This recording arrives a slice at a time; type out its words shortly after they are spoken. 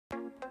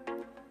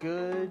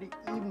Good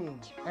evening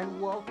and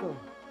welcome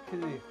to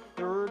the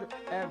third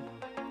ever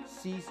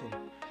season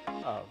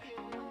of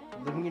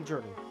Living a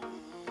Journey,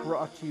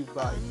 brought to you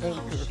by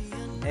Anchor.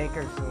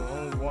 Anchor is the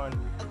only one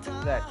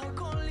that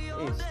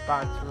is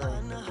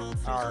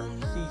sponsoring our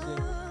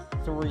season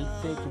 3.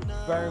 Thank you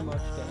very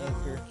much to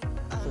Anchor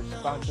for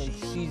sponsoring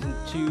season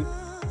 2.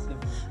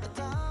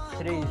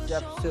 Today's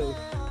episode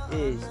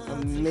is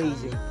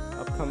amazing.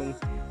 Upcoming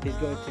is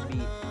going to be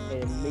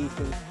an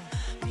amazing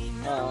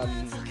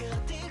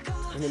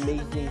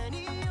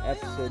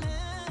episode.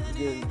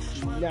 You're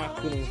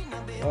not going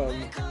to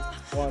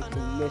want to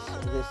miss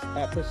this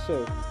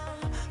episode.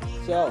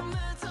 So,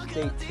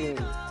 stay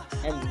tuned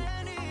and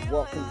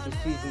welcome to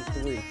season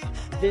 3.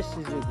 This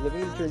is the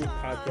Living a Journey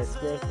podcast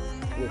growth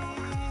with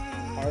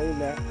Ari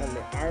Mac on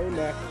the Ari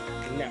Mac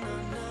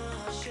Network.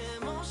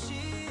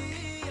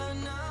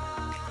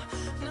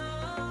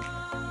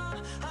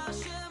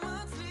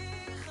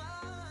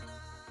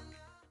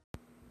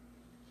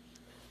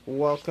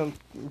 Welcome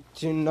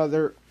to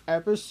another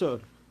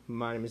episode.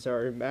 My name is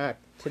Ari Mac.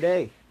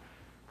 Today,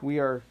 we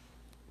are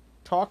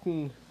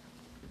talking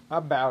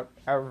about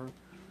our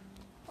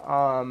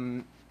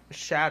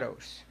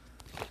shadows.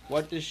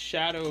 What does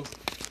shadow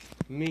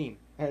mean?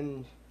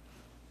 And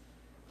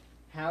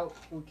how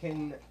we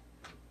can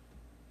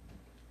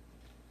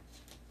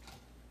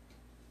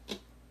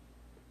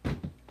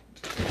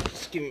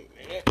just give me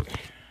a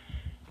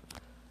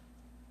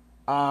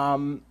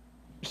minute.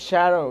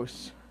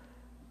 Shadows.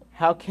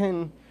 How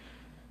can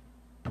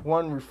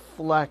one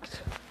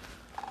reflect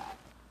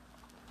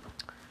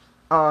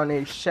on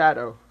a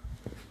shadow?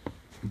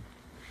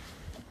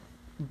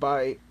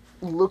 By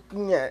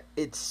looking at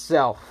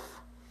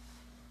itself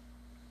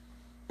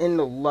in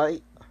the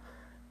light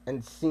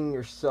and seeing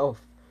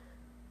yourself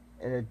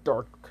in a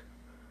dark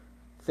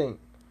thing.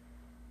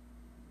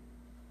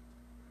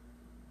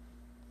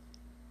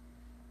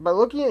 By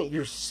looking at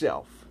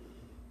yourself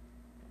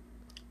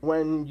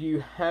when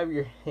you have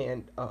your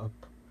hand up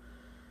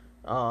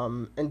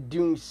and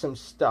doing some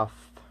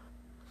stuff,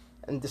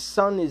 and the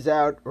sun is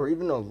out, or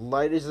even the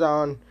light is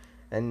on,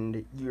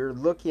 and you're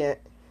looking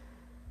at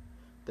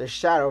the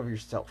shadow of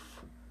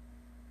yourself.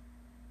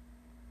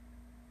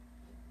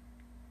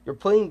 You're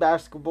playing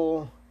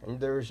basketball, and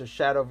there's a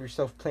shadow of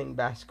yourself playing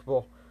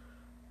basketball,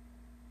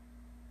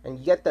 and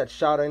you get that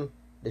shot in.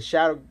 The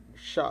shadow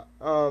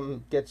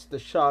gets the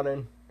shot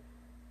in.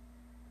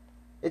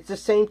 It's the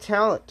same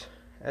talent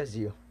as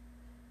you.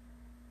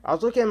 I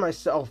was looking at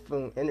myself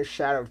in a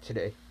shadow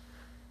today.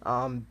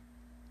 I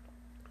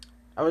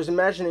was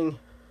imagining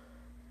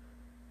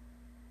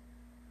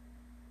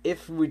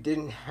if we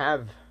didn't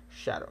have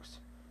shadows.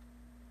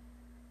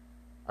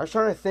 I was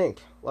trying to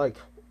think, like,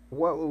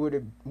 what would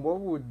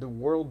the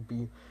world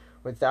be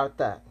without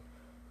that?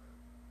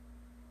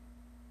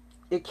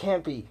 It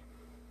can't be.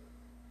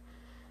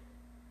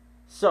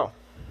 So,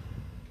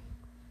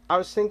 I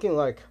was thinking,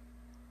 like,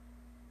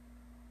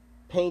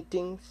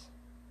 painting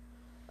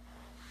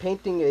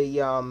a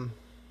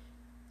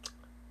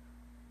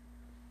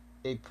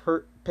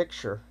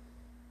picture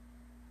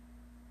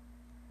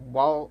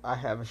while I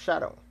have a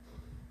shadow.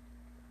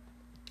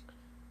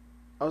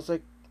 I was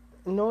like,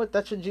 you know what,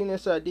 that's a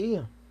genius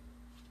idea.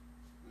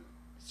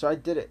 So I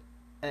did it,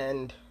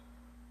 and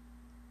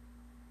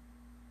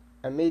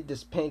I made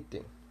this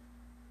painting.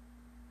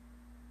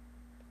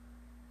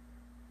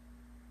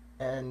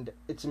 And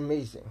it's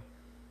amazing.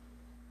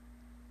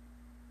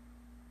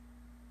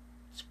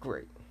 It's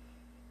great.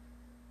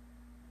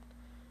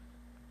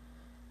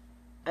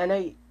 And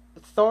I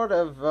thought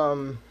of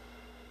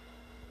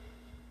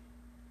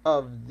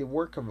the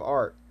work of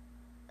art.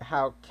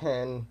 How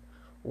can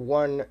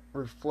one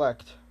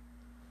reflect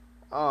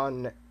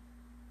on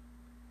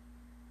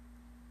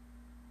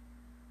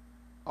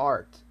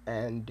art,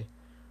 and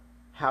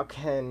how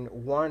can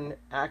one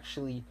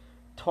actually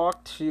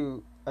talk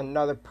to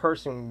another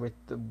person with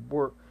the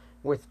work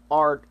with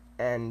art,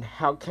 and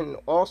how can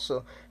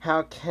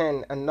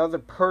another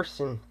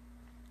person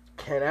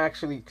can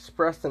actually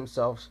express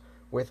themselves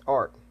with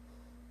art.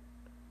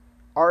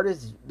 Art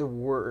is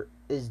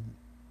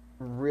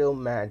real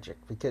magic,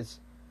 because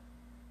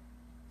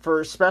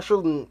with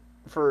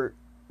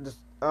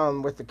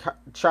the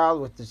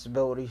child with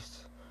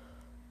disabilities,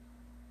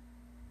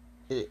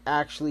 it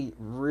actually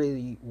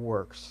really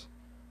works.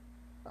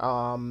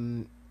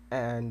 And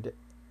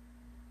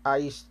I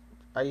used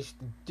to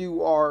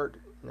do art,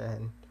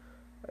 and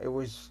it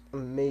was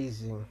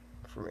amazing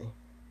for me.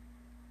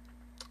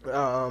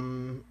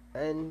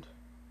 And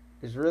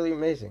it was really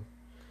amazing.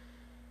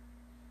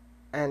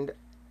 And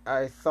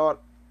I thought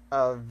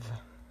of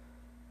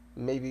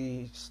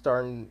maybe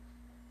I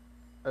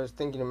was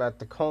thinking about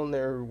the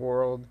culinary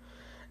world,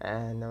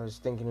 and I was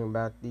thinking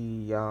about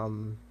a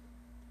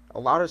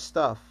lot of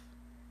stuff.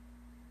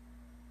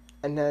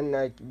 And then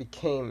I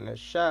became a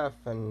chef,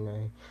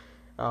 and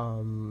I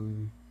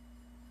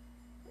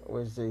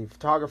was a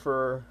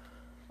photographer.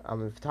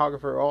 I'm a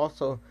photographer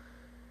also.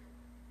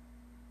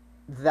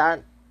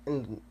 That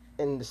in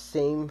the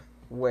same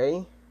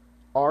way,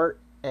 art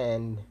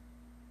and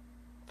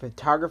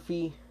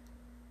photography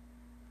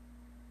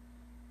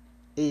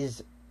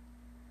is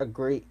a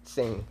great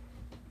thing.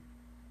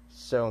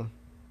 So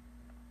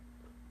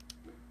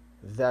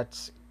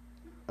that's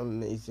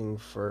amazing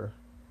for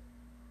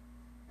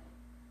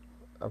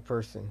a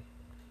person.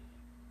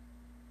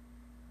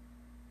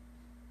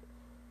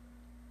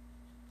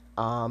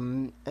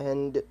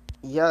 And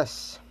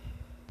yes.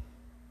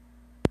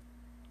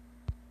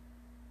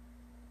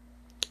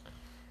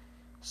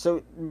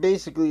 So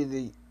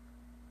basically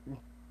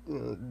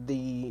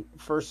the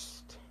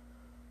first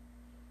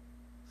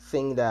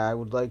thing that I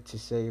would like to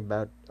say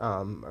about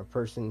a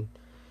person,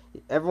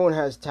 everyone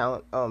has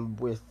talent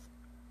with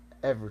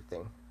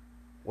everything.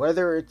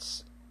 Whether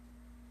it's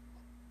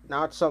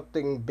not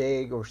something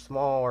big or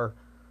small or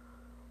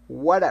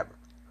whatever.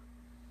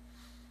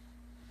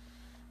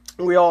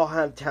 We all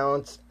have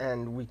talents,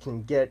 and we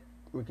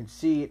can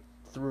see it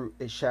through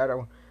a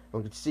shadow, and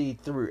we can see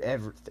through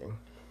everything.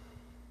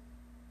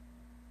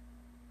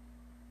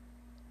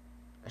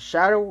 A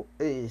shadow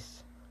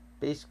is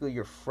basically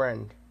your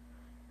friend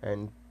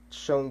and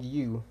showing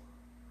you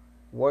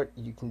what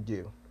you can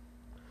do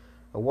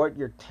and what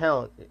your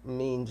talent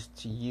means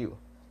to you.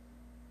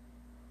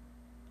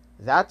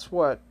 That's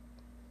what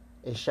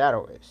a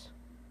shadow is.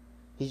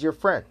 He's your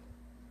friend,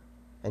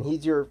 and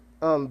he's your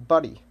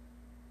buddy.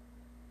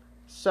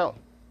 So,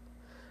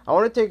 I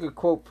want to take a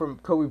quote from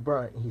Kobe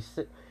Bryant.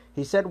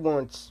 He said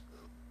once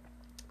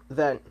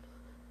that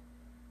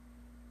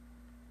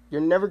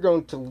you're never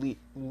going to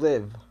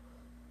live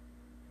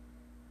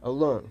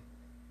alone.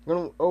 You're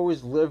going to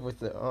always live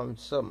with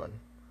someone,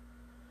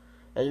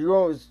 and you're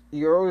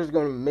always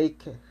going to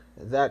make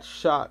that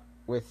shot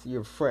with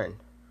your friend,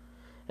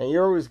 and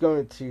you're always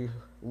going to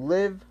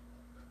live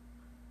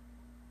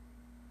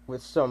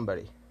with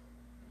somebody.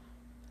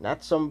 And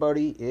that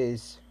somebody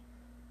is,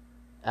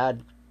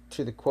 add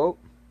to the quote,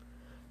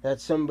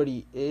 that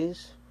somebody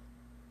is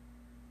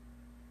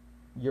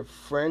your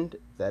friend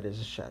that is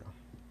a shadow.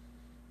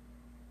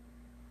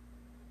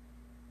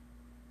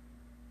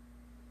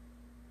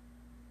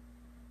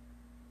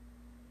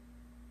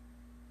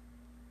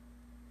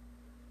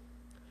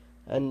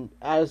 And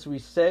as we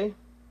say,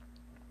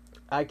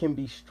 I can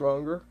be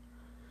stronger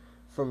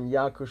from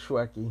Yako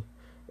Shweki.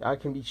 I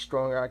can be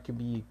stronger, I can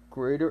be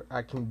greater,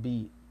 I can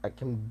be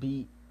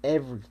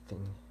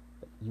everything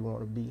that you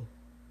want to be.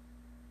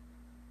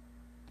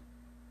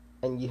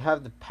 And you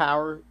have the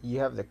power, you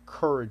have the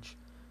courage,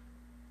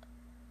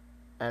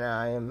 and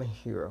I am a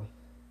hero.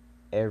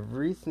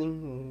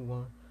 Everything we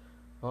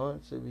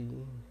want to be.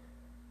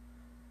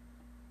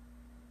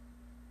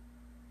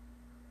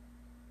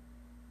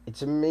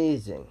 It's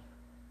amazing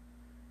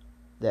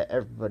that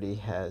everybody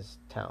has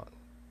talent.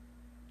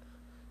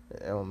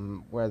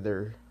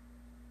 Whether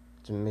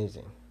it's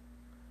amazing.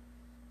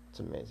 It's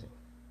amazing.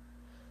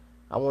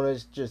 I want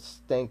to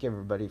just thank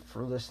everybody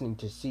for listening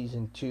to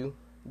season 2.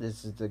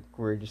 This is the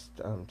greatest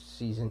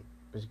season.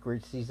 It was a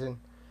great season.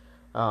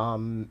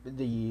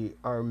 The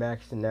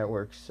REMAX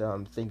Networks,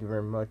 thank you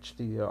very much,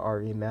 the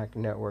REMAX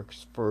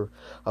Networks, for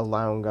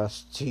allowing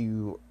us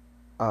to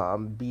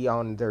be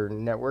on their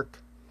network.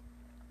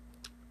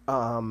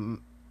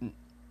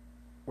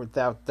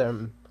 Without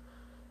them,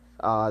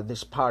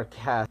 this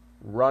podcast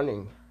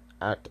running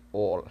at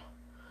all.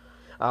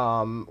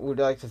 We'd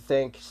like to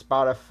thank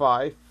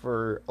Spotify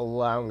for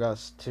allowing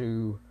us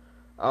to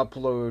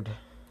upload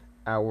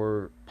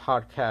our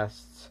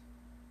podcasts,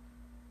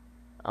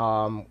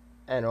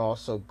 and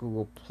also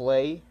Google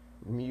Play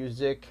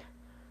Music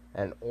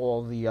and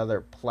all the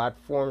other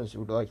platforms.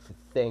 We'd like to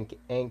thank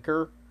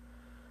Anchor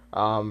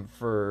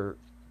for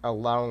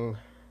allowing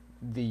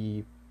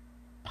the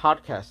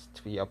podcast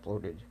to be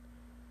uploaded,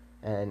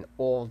 and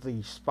all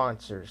the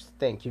sponsors.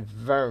 Thank you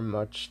very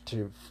much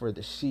for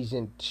the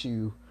season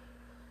 2,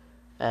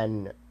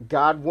 and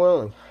God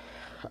willing,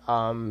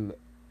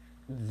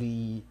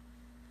 the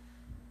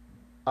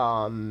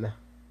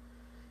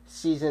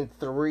season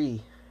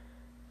 3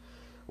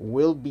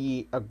 will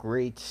be a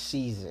great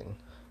season,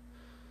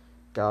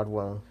 God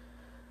willing.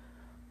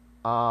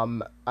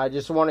 I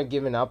just want to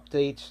give an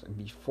update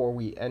before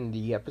we end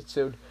the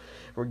episode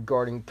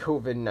regarding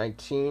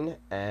COVID-19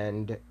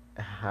 and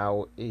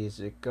how is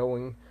it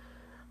going,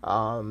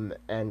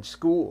 and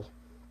school.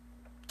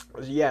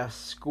 Yes,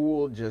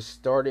 school just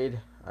started.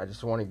 I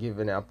just want to give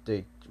an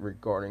update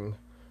regarding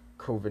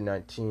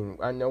COVID-19.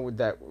 I know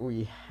that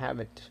we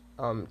haven't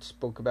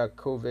spoke about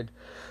COVID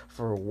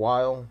for a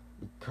while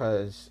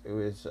because it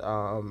was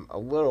a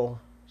little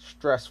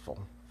stressful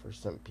for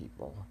some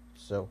people.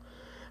 So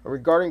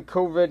regarding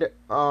COVID,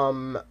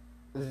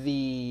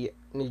 the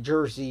New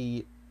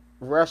Jersey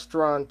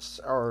restaurants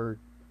are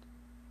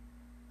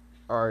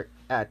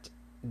at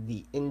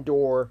the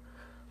indoor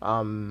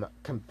dining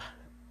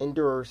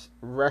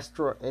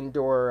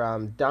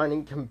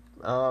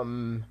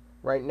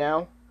right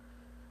now.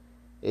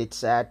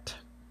 It's at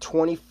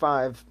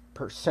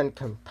 25%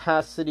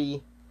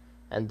 capacity,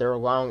 and they're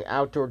allowing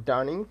outdoor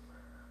dining.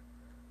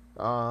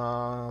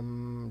 The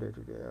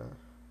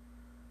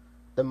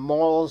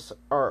malls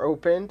are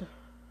opened.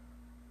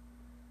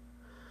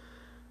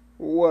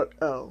 What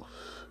else?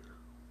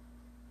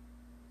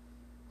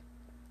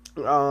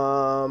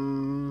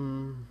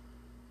 Um.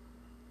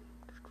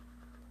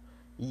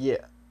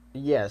 Yeah.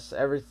 Yes,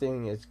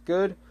 everything is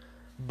good.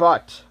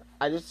 But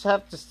I just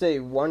have to say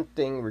one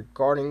thing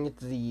regarding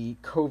the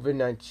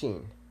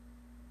COVID-19.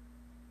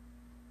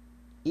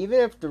 Even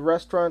if the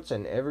restaurants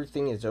and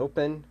everything is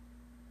open,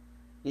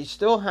 you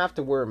still have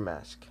to wear a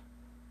mask.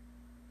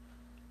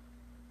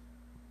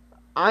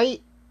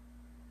 I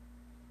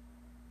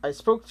I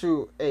spoke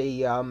to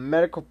a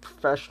medical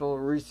professional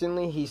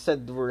recently. He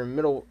said we're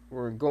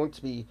going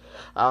to be,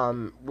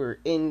 we're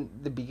in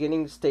the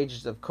beginning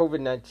stages of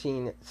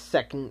COVID-19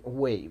 second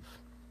wave.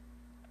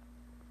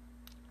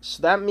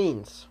 So that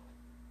means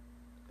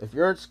if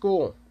you're in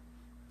school,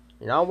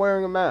 you're not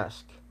wearing a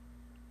mask,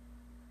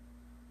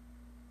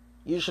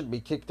 you should be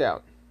kicked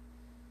out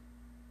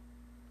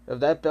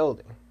of that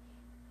building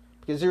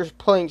because you're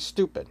playing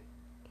stupid.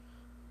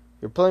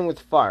 You're playing with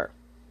fire.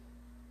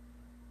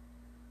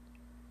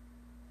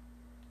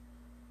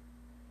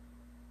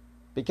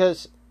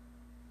 Because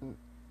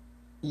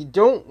you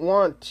don't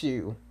want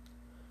to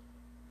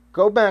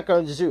go back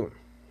on Zoom.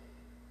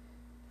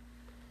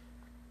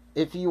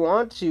 If you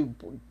want to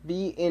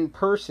be in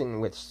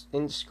person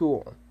in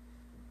school,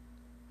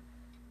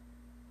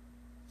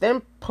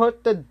 then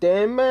put the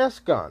damn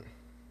mask on.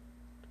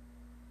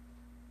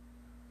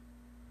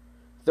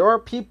 There are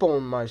people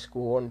in my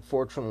school,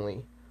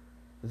 unfortunately,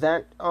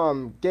 that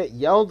get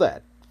yelled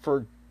at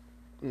for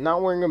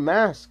not wearing a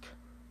mask.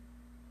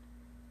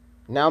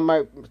 Now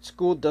my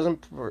school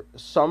doesn't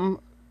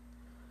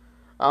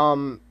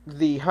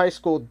the high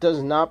school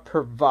does not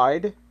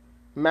provide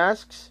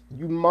masks.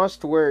 You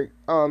must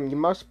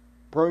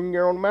bring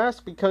your own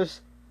mask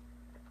because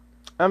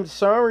I'm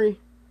sorry,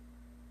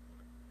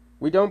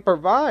 we don't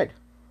provide.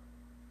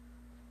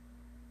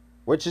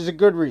 Which is a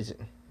good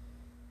reason.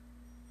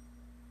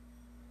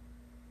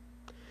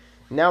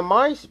 Now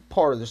my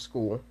part of the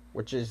school,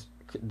 which is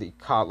the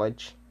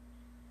college,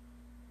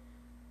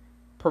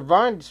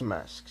 provides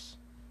masks.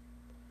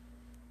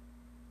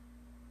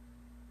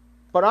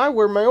 But I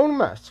wear my own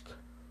mask.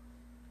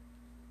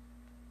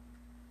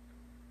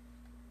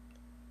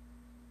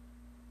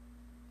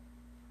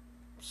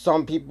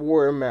 Some people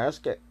wear a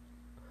mask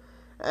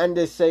and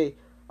they say,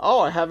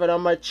 "Oh, I have it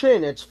on my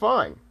chin, it's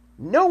fine."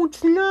 No,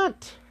 it's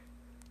not.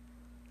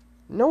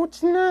 No,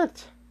 it's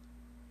not.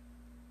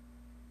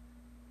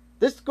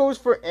 This goes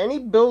for any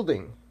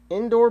building,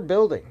 indoor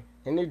building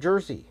in New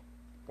Jersey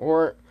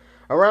or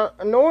around,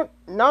 no,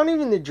 not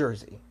even New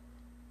Jersey.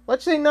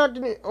 Let's say not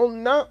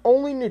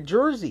only New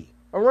Jersey,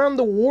 around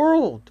the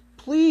world,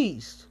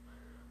 please.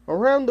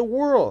 Around the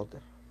world.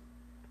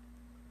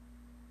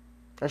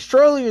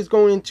 Australia is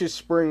going into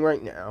spring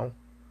right now.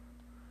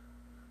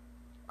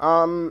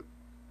 I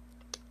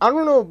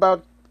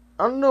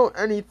don't know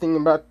anything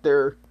about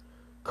their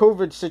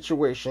COVID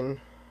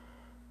situation,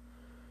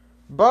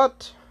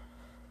 but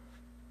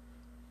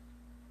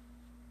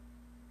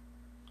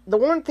the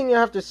one thing I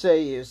have to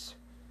say is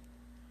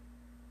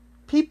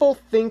people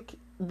think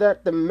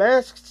that the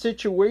mask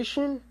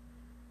situation,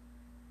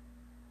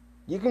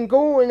 you can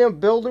go in a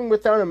building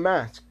without a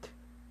mask.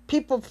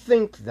 People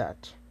think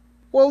that.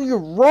 Well, you're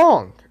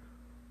wrong.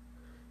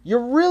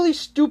 You're really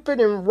stupid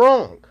and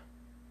wrong.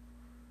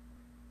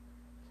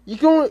 You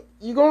go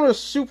to a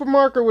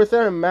supermarket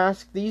without a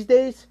mask these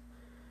days?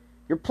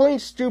 You're playing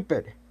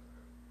stupid.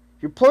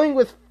 You're playing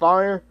with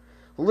fire.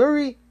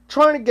 Literally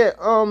trying to get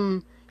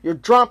your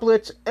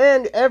droplets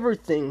and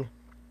everything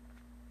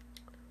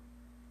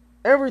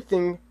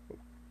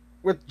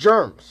with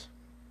germs.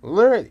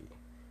 Literally.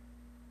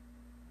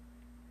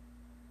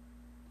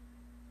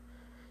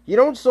 You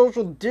don't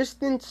social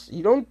distance.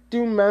 You don't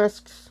do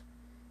masks.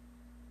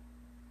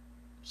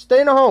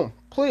 Stay at home,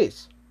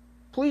 please.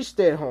 Please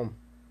stay at home.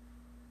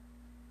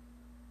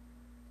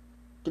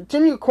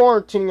 Continue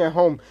quarantining at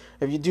home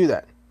if you do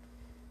that.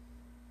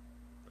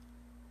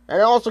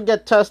 And also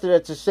get tested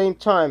at the same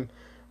time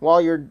while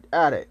you're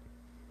at it.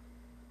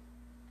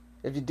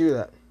 If you do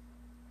that.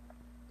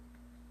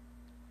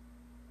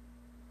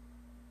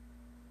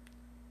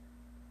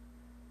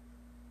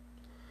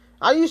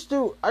 I used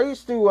to,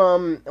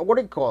 what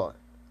do you call it?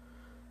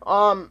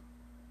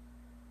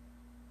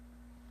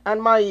 At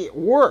my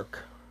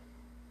work,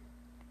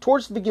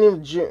 towards the beginning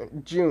of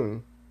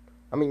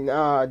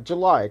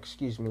July,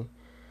 excuse me,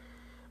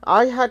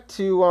 I had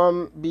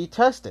to, be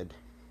tested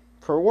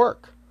for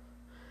work.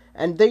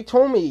 And they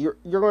told me, you're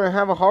going to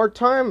have a hard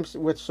time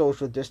with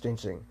social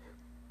distancing.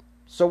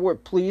 So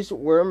please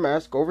wear a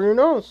mask over your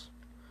nose.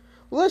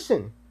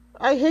 Listen,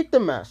 I hate the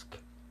mask,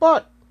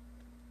 but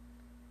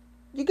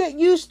you get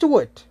used to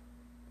it.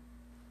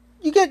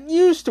 You get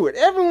used to it.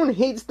 Everyone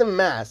hates the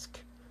mask.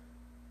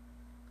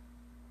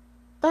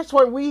 That's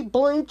why we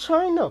blame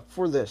China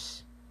for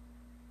this.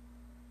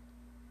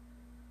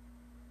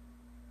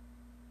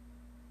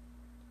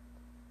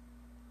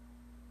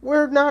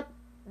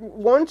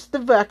 Once the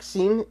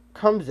vaccine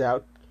comes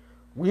out,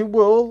 we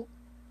will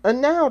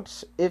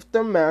announce if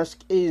the mask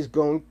is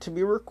going to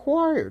be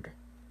required.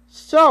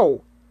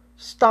 So,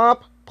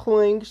 stop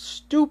playing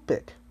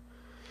stupid.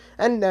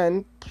 And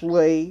then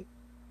play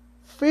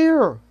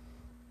fair.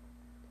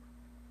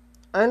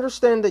 I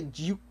understand that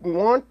you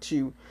want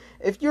to.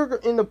 If you're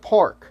in the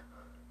park,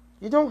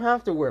 you don't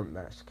have to wear a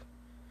mask.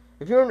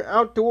 If you're in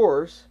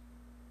outdoors,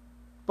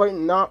 but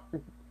not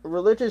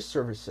religious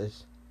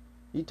services,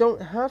 you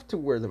don't have to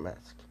wear the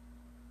mask.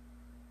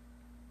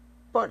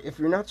 But if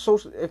you're not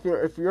social, if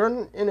you're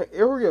in an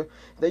area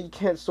that you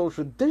can't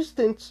social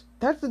distance,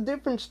 that's a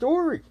different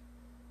story.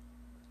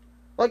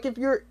 Like if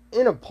you're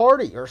in a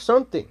party or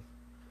something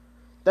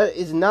that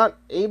is not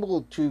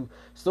able to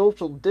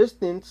social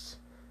distance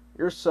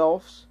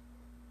yourselves,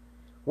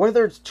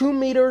 whether it's 2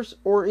 meters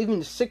or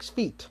even 6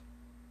 feet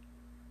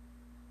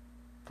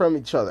from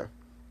each other,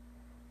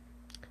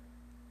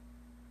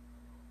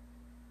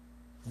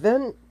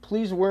 then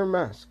please wear a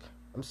mask.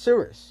 I'm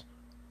serious.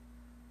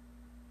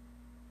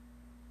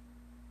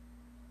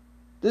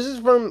 This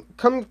is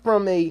coming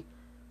from a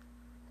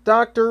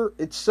doctor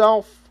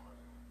itself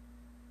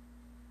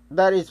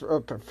that is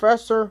a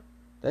professor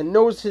that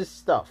knows his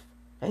stuff.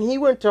 And he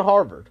went to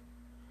Harvard.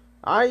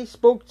 I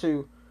spoke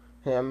to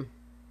him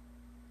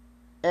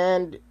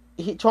and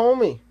he told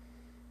me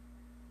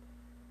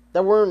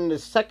that we're in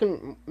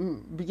the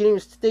beginning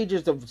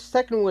stages of the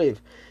second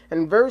wave.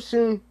 And very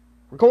soon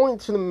we're going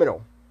to the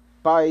middle.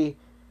 By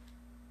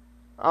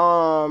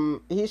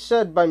he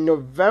said by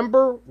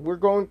November we're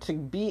going to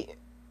be,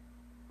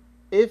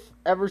 if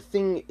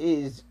everything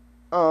is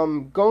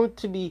going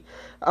to be,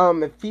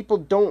 if people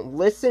don't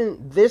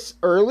listen this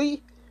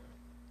early,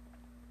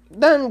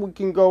 then we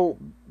can go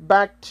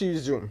back to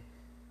Zoom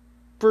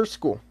for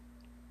school.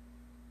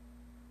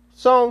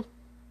 So,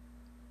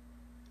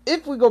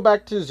 if we go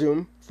back to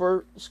Zoom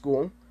for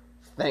school,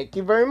 thank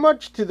you very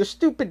much to the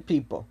stupid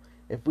people.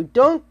 If we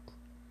don't,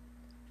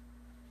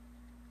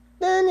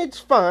 then it's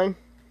fine.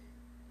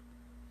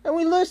 And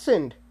we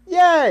listened.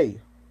 Yay!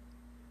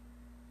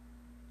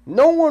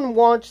 No one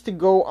wants to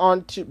go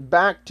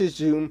back to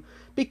Zoom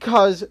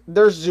because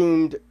they're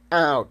zoomed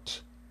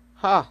out.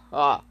 Ha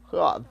ha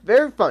ha.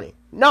 Very funny.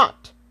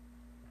 Not.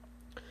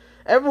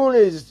 Everyone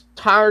is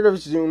tired of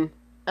Zoom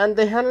and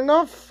they had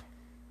enough.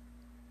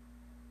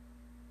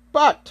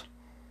 But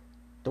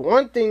the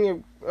one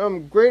thing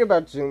great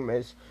about Zoom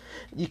is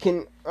you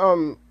can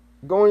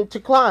go into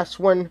class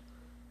when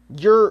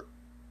you're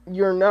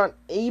not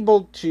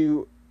able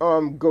to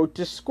go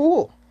to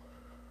school.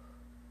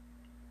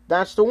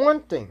 That's the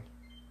one thing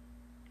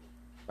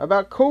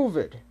about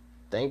COVID.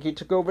 Thank you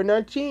to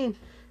COVID-19.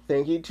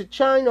 Thank you to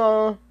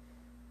China.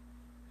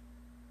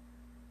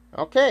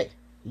 Okay,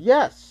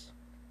 yes.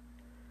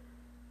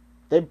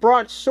 They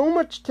brought so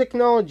much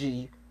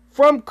technology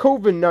from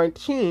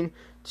COVID-19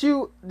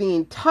 to the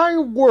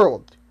entire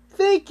world.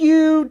 Thank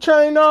you,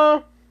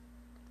 China.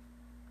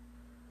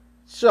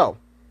 So,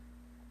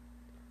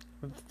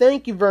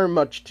 thank you very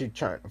much to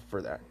China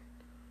for that.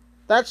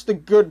 That's the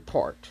good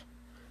part.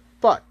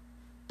 But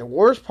the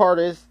worst part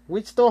is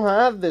we still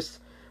have this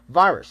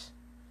virus.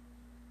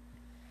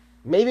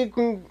 Maybe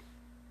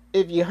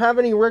if you have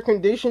any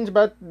recommendations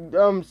about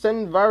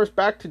sending the virus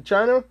back to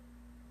China,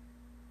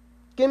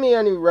 give me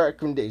any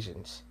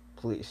recommendations,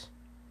 please.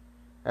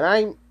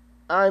 And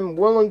I'm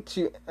willing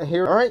to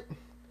hear. All right,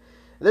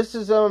 this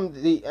is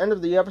the end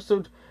of the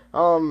episode,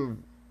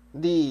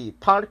 the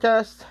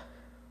podcast.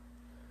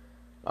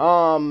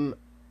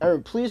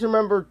 And please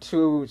remember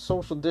to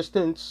social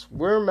distance,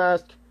 wear a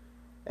mask,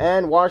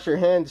 and wash your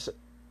hands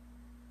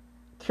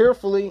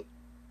carefully.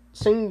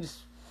 Sing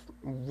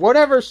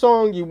whatever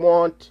song you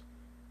want.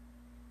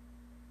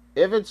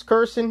 If it's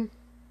cursing,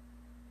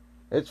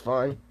 it's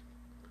fine,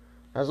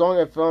 as long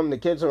as the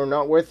kids are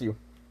not with you.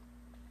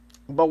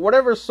 But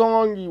whatever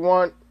song you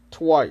want,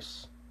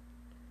 twice,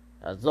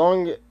 as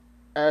long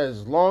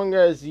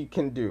as you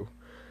can do.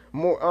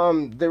 More.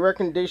 The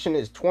recommendation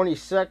is 20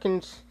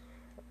 seconds.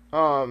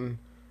 The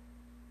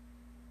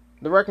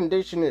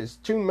recommendation is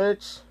 2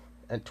 minutes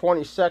and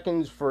 20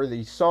 seconds for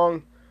the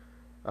song,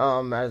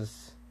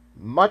 as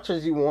much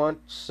as you want.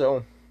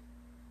 So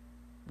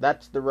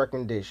that's the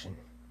recommendation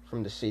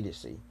from the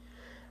CDC.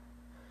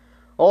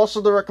 Also,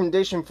 the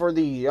recommendation for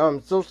the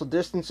social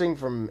distancing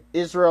from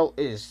Israel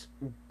is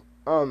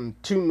 2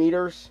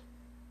 meters.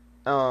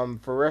 For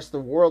the rest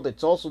of the world,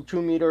 it's also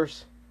 2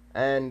 meters.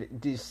 And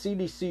the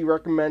CDC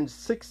recommends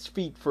 6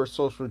 feet for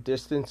social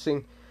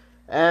distancing.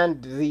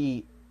 And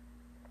the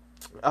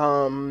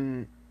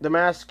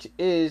mask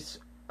is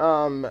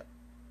around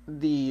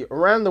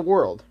the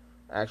world,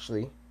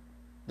 actually.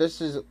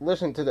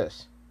 Listen to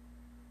this.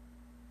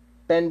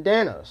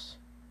 Bandanas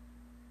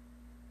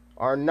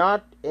are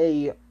not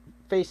a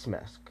face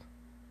mask.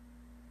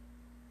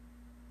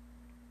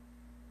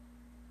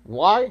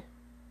 Why?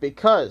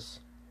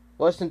 Because,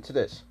 listen to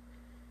this.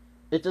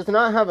 It does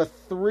not have a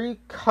 3-ply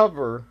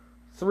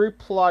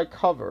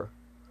cover.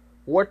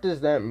 What does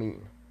that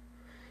mean?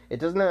 It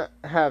does not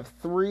have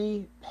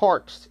 3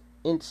 parts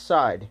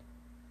inside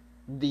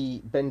the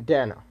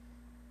bandana.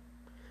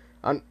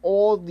 On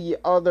all the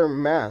other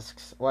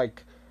masks,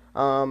 like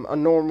a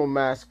normal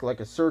mask, like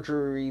a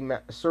surgery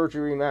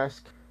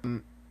mask,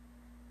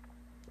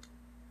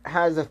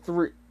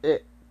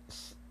 it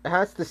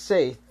has to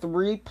say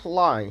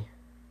 3-ply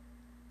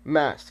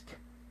mask.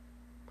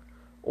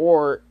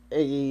 or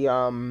a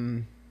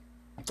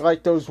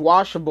like those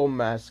washable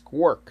masks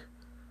work,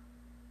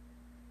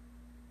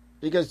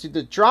 because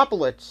the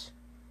droplets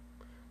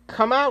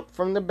come out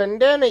from the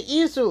bandana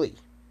easily,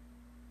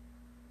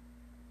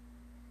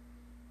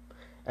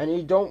 and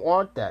you don't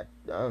want that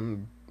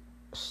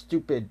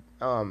stupid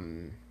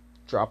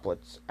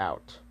droplets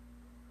out.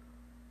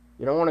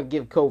 You don't want to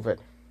give COVID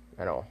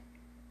at all.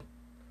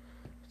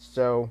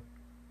 So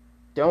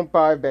don't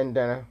buy a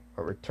bandana,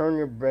 or return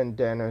your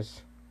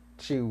bandanas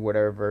to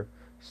whatever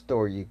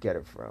store you get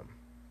it from.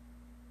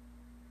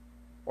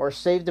 Or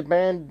save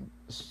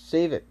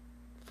it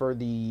for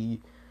the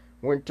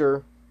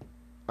winter.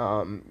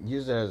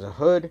 Use it as a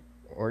hood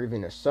or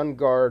even a sun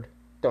guard.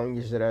 Don't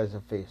use it as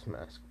a face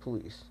mask,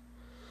 please,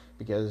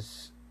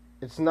 because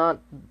it's not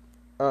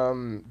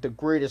the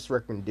greatest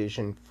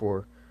recommendation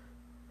for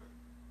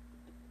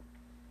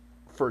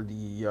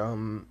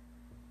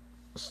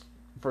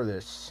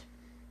this.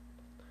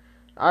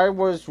 I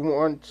was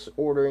once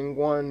ordering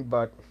one,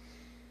 but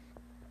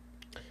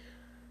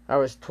I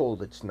was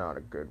told it's not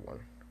a good one.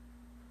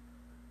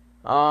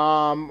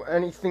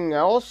 Anything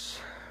else?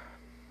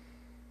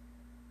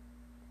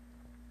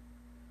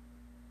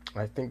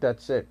 I think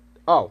that's it.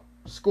 Oh,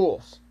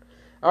 schools.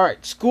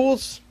 Alright,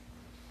 schools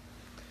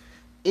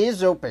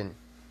is open.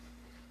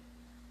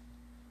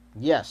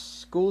 Yes,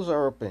 schools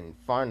are open,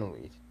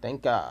 finally.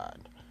 Thank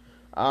God.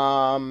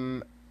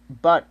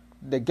 But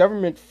the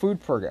government food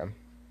program,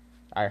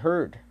 I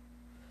heard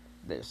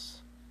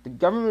this. The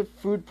government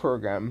food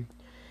program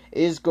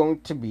is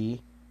going to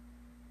be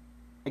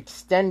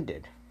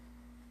extended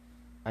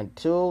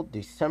until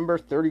December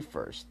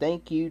 31st.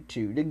 Thank you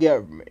to the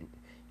government.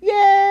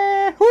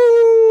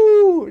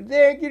 Yahoo!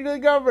 Thank you to the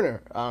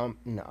governor.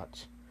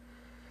 Not.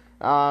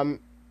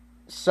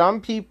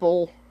 Some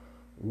people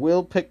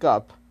will pick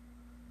up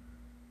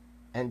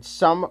and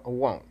some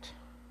won't.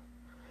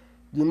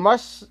 You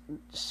must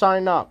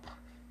sign up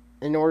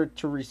in order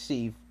to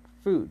receive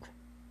food.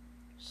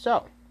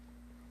 So,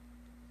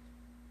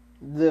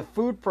 the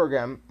food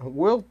program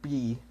will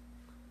be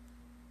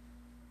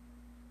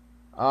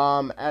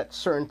at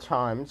certain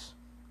times,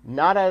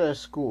 not at a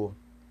school,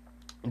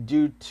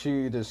 due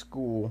to the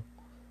school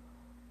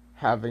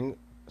having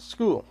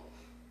school.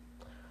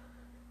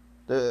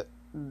 The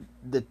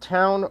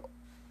town,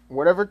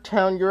 whatever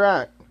town you're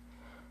at,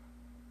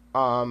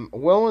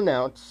 will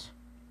announce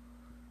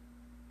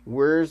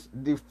where's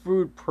the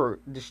food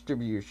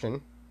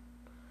distribution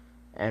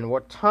and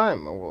what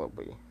time will it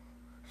be.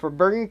 For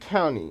Bergen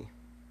County,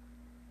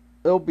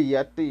 it'll be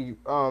at the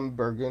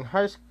Bergen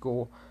High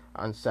School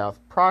on South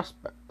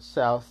Prospect,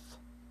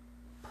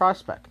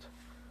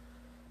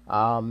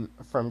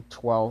 from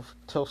 12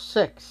 till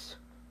 6.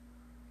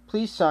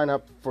 Please sign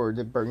up for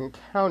the Bergen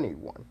County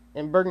one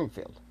in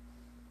Bergenfield.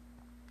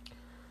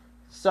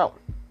 So,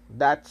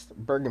 that's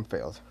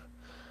Bergenfield.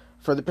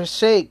 For the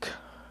Passaic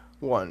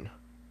one,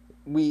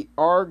 we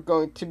are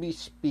going to be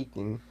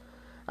speaking.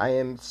 I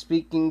am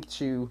speaking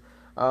to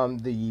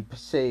the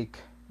Passaic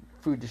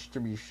food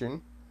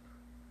distribution,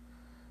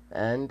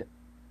 and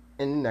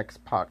in the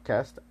next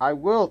podcast, I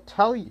will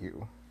tell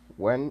you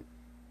when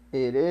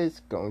it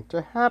is going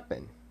to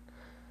happen.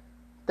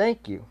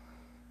 Thank you.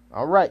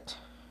 All right.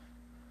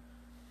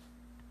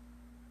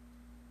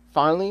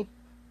 Finally,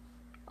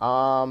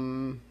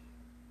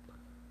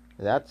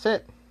 that's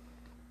it.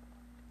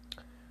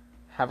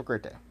 Have a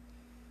great day.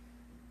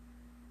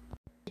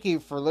 Thank you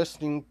for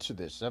listening to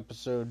this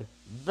episode,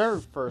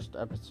 very first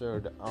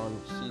episode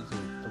on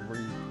season 3.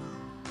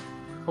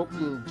 Hope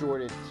you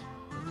enjoyed it.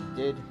 If you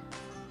did,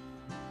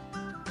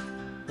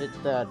 hit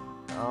that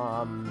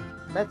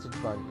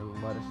message button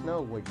and let us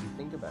know what you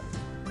think about it.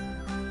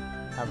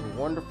 Have a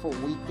wonderful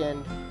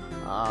weekend,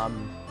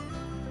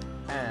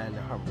 and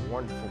have a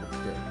wonderful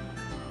day.